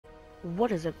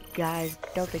What is up, guys?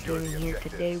 Delta Gaming here.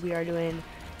 Today we are doing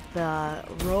the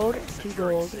Road to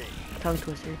Gold tongue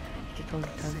twister. Tongue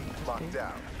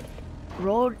twister.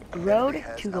 Road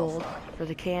to Gold for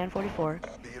the KN-44.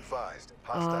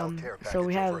 So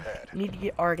we need to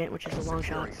get Argent, which is the long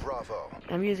shots.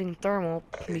 I'm using thermal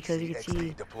because you can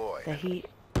see the heat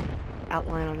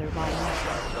outline on their body.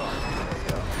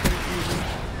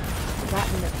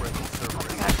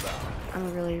 I'm a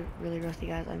really rusty,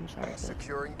 guys. I'm sorry for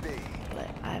this, but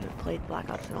I haven't played Black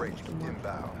Ops in almost a month.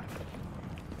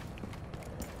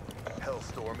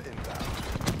 Hellstorm inbound.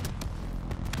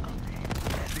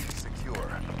 Be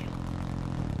secure.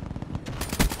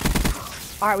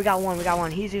 Alright, we got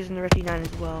one. He's using the Rifty 9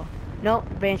 as well. Nope,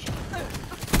 Banshee.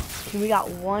 We got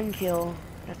one kill.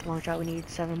 That's the long shot. We need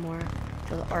 7 more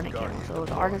to the Ardent camo. So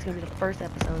the Ardent's gonna be the first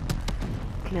episode.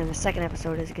 And then the second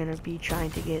episode is going to be trying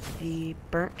to get the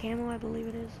burnt camo, I believe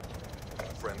it is.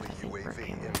 Friendly UAV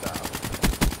inbound.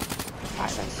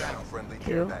 Alright, that's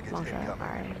 2. Long shot.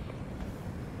 Alright.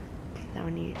 Now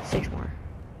we need 6 more.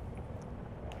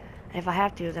 And if I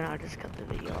have to, then I'll just cut the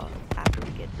video off after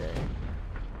we get the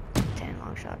 10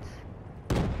 long shots.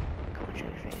 Come on, show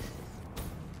your face.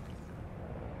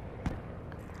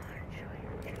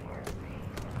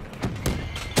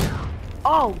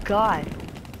 Oh, God!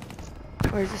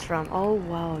 Where is this from? Oh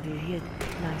wow, dude, he had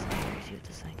nice secondaries with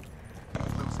this thing.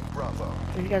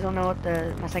 If you guys don't know what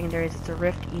my secondary is, it's a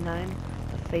Rift E9,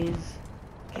 the phase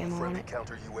camo on it.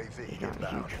 He's not a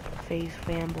huge phase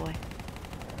fanboy.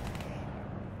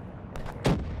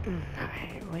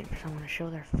 Alright, waiting for someone to show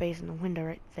their face in the window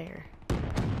right there.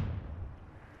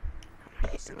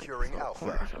 Securing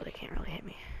Alpha, so they can't really hit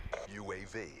me.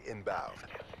 UAV inbound.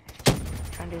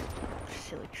 Trying to do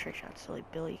silly trick shots, silly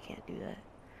Billy, you can't do that.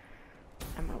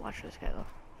 I'm gonna watch this guy though.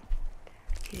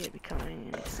 He's gonna be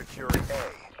coming in. Securing A.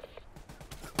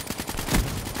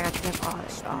 I got you guys. Oh, I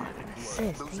got an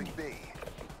assist. Losing B. I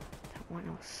don't want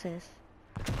no assist.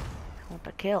 I want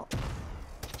the kill.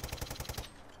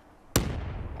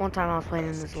 One time I was playing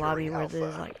in this lobby where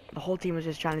there's like the whole team was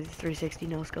just trying to do 360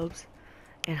 no scopes,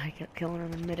 and I kept killing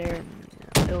them in midair.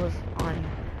 And it was on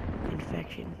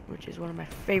Infection, which is one of my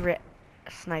favorite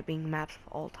sniping maps of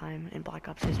all time in Black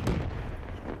Ops history.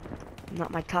 Not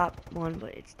my top one,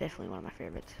 but it's definitely one of my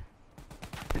favorites.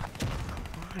 Come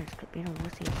on, just quit being a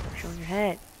wussy and start showing your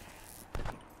head.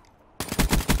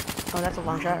 Oh, that's a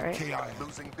long shot, right?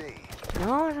 Losing B.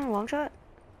 No, it's not a long shot.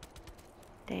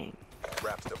 Dang.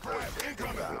 Wraps the point. I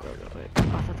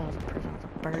thought that was a person. It was a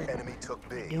bird. Enemy took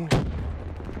B. What are you doing?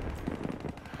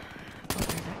 Oh,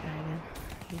 there's that guy again.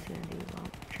 He's gonna do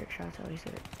trick shots. Oh, he's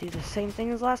gonna do the same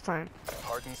thing as last time.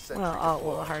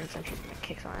 Well, the hardened sentry's gonna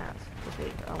kick some ass. Just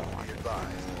wait, I won't watch it.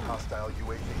 Hostile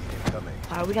UAV incoming.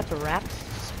 We got the wraps.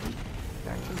 Sweet.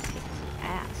 Our team kicking some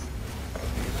ass.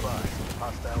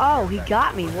 Oh, he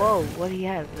got me. Whoa, what do he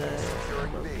have? The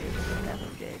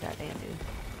FMJ. That damn dude.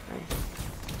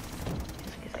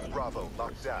 Nice. Bravo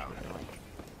locked down.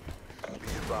 Be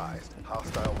advised.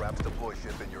 Hostile wraps deploy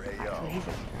ship in your AO. So he's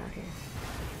around here.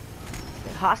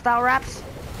 Hostile wraps?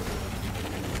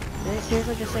 Did it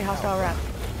seriously just say hostile wrap? I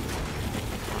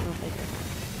don't know if they did.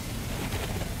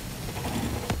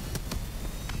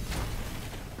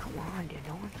 Come on, dude.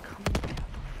 No one's coming. What the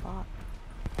fuck?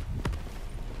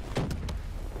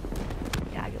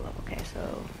 Yeah, I give up. Okay, so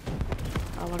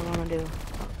what do I want to do?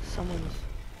 Oh, someone's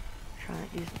trying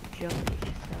to do some jokey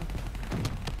stuff.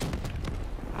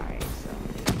 Alright, so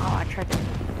I tried to.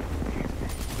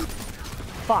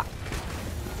 Fuck.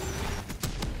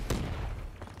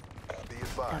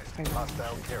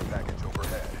 Hostile care package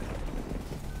overhead.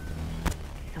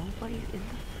 Nobody's in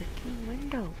the freaking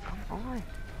window. Come on.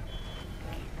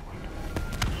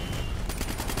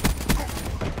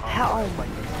 Hell.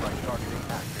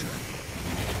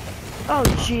 Oh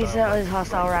jeez, that was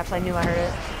hostile wraps. I knew I heard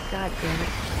it. God damn it.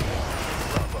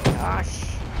 Gosh.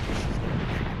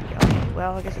 Okay,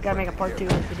 well, I guess we gotta make a part 2 of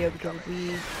this video because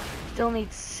we still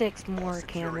need 6 more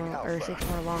camo or 6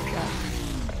 more long shots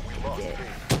to get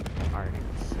Ardent.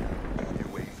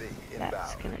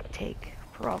 That's gonna take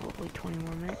probably 20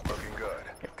 more minutes. Looking good.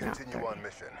 Continue on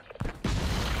mission.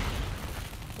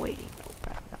 Waiting. Oh,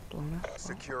 crap, got blown up.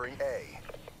 Securing A.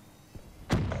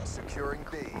 Securing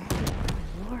B. Oh,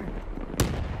 Lord.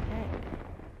 Hey.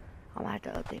 I'm gonna have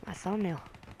to update my thumbnail.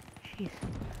 Jeez.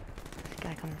 This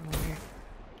guy coming from over here.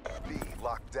 B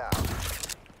locked down.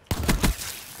 I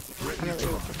really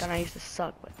was the gun I used to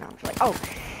suck, but now I'm just like, oh!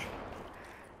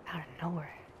 Out of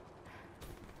nowhere.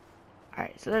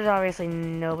 Alright, so there's obviously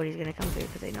nobody's gonna come through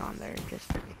because they know I'm there.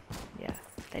 Just, yeah,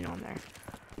 they know I'm there.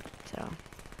 So,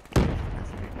 there's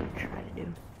nothing I'm gonna try to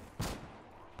do.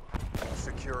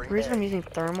 Securing The reason I'm A. using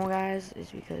thermal, guys, is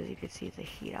because you can see the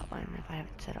heat outline if I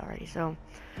haven't said already. So,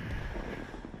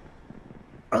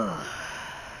 I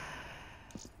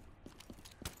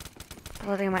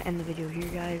think I might end the video here,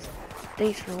 guys.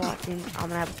 Thanks for watching. I'm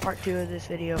gonna have a part 2 of this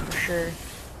video for sure.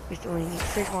 We still only need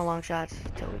 6 more long shots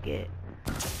until we get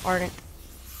Ardent.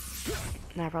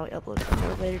 And I'll probably upload some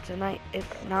more later tonight. If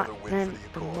not, then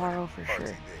tomorrow for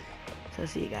sure. So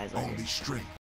see you guys later.